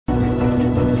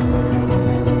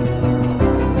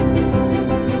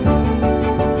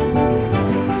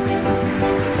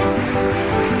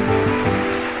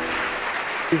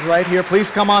He's right here.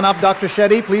 Please come on up, Dr.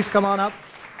 Shetty. Please come on up.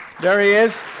 There he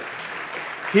is.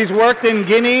 He's worked in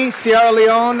Guinea, Sierra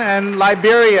Leone, and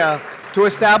Liberia to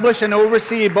establish and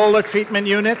oversee Ebola treatment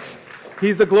units.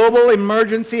 He's the Global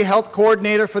Emergency Health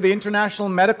Coordinator for the International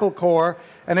Medical Corps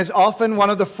and is often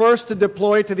one of the first to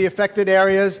deploy to the affected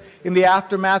areas in the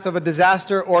aftermath of a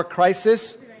disaster or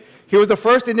crisis. He was the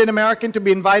first Indian American to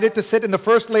be invited to sit in the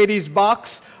First Lady's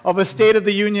box of a State of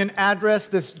the Union address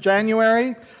this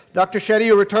January. Dr. Shetty,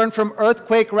 who returned from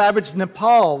earthquake-ravaged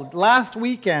Nepal last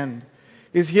weekend,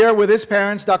 is here with his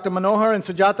parents, Dr. Manohar and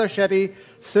Sujata Shetty,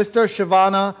 sister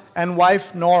Shivana, and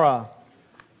wife Nora.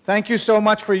 Thank you so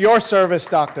much for your service,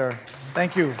 Doctor.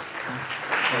 Thank you.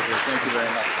 Thank you very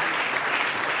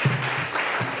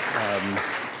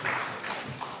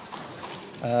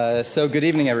much. So good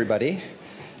evening, everybody.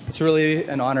 It's really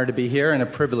an honor to be here and a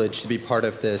privilege to be part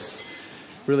of this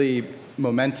really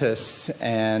momentous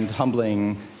and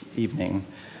humbling evening.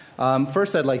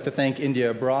 First, I'd like to thank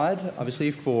India Abroad,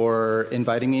 obviously, for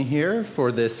inviting me here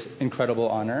for this incredible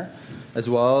honor as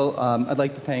well. I'd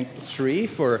like to thank Shri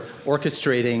for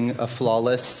orchestrating a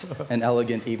flawless and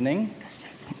elegant evening.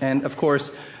 And, of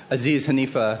course, Aziz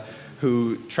Hanifa,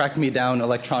 who tracked me down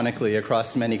electronically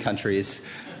across many countries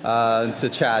to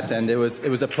chat. And it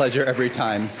was a pleasure every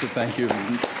time. So thank you,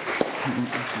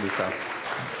 Lisa.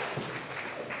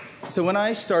 So when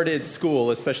I started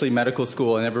school, especially medical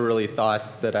school, I never really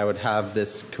thought that I would have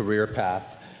this career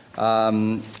path.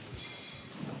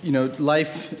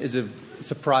 Life is a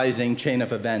surprising chain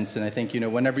of events, and I think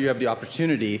whenever you have the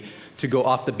opportunity to go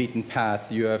off the beaten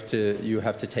path, you have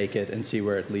to take it and see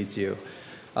where it leads you.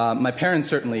 My parents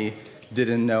certainly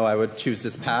didn't know I would choose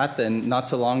this path, and not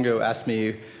so long ago asked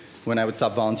me when I would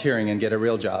stop volunteering and get a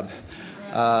real job.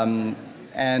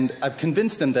 And I've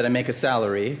convinced them that I make a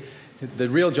salary. The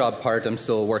real job part I'm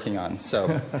still working on, so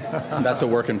that's a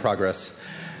work in progress.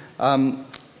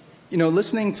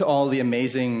 Listening to all the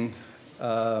amazing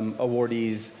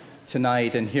awardees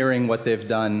tonight and hearing what they've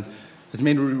done has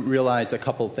made me realize a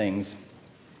couple things.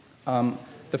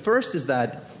 The first is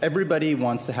that everybody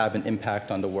wants to have an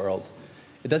impact on the world.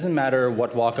 It doesn't matter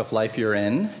what walk of life you're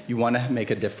in, you want to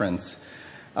make a difference.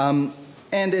 And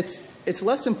it's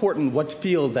less important what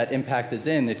field that impact is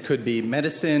in. It could be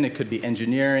medicine, it could be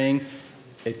engineering,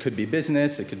 it could be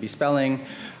business, it could be spelling.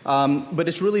 But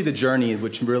it's really the journey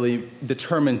which really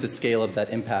determines the scale of that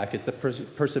impact. It's the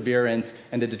perseverance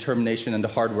and the determination and the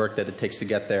hard work that it takes to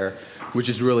get there, which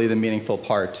is really the meaningful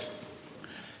part.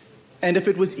 And if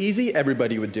it was easy,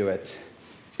 everybody would do it.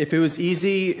 If it was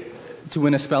easy to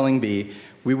win a spelling bee,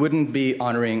 we wouldn't be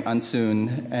honoring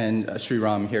Ansoon and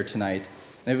Sriram here tonight.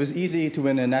 And if it was easy to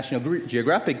win a National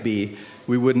Geographic bee,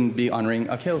 we wouldn't be honoring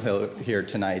Akhil here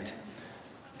tonight.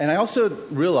 And I also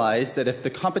realized that if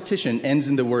the competition ends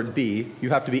in the word bee,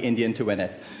 you have to be Indian to win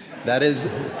it.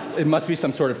 It must be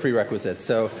some sort of prerequisite.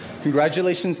 So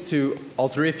congratulations to all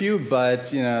three of you,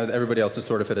 but everybody else is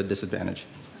sort of at a disadvantage.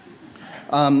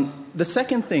 The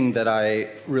second thing that I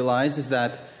realized is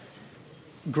that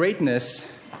greatness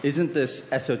isn't this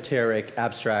esoteric,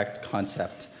 abstract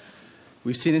concept.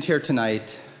 We've seen it here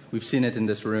tonight. We've seen it in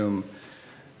this room.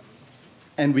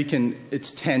 And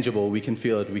it's tangible. We can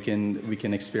feel it. We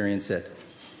can experience it.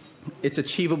 It's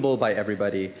achievable by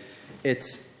everybody.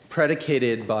 It's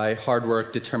predicated by hard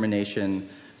work, determination,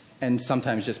 and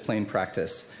sometimes just plain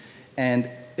practice. And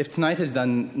if tonight has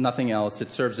done nothing else,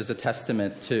 it serves as a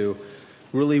testament to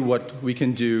really what we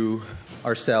can do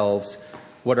ourselves,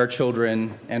 what our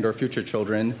children and our future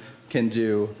children can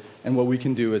do, and what we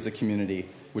can do as a community,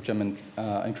 which I'm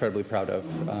incredibly proud of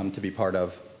to be part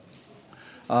of.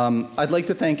 I'd like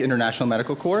to thank International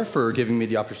Medical Corps for giving me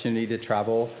the opportunity to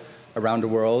travel around the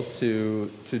world to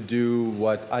do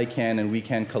what I can and we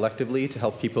can collectively to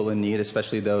help people in need,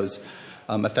 especially those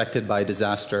affected by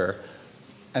disaster,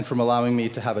 and from allowing me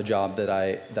to have a job that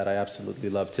I absolutely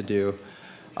love to do.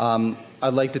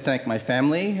 I'd like to thank my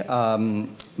family.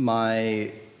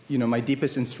 My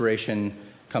deepest inspiration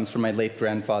comes from my late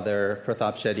grandfather,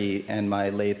 Pranav Shetty, and my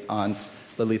late aunt,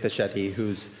 Lalita Shetty,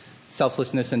 whose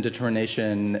selflessness and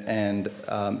determination and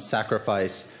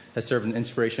sacrifice has served an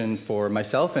inspiration for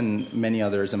myself and many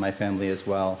others in my family as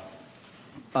well.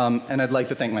 And I'd like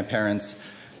to thank my parents,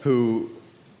 who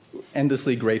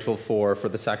endlessly grateful for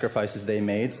the sacrifices they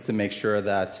made to make sure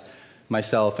that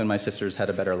myself and my sisters had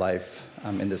a better life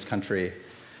in this country.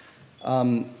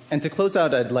 And to close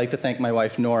out, I'd like to thank my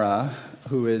wife, Nora,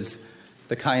 who is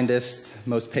the kindest,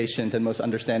 most patient, and most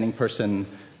understanding person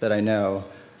that I know,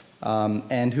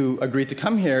 and who agreed to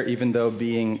come here even though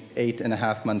being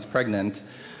 8.5 months pregnant.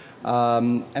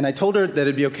 And I told her that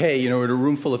it'd be okay, you know, in a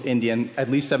room full of Indian, at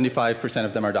least 75%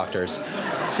 of them are doctors.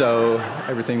 So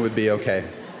everything would be okay.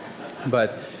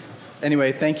 But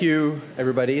anyway, thank you,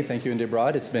 everybody. Thank you, India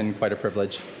Broad. It's been quite a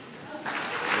privilege.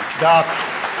 Doc.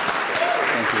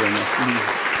 Thank you very much.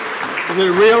 He's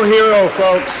a real hero,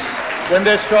 folks. When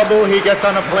there's trouble, he gets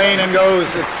on a plane and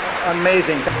goes. It's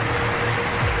amazing.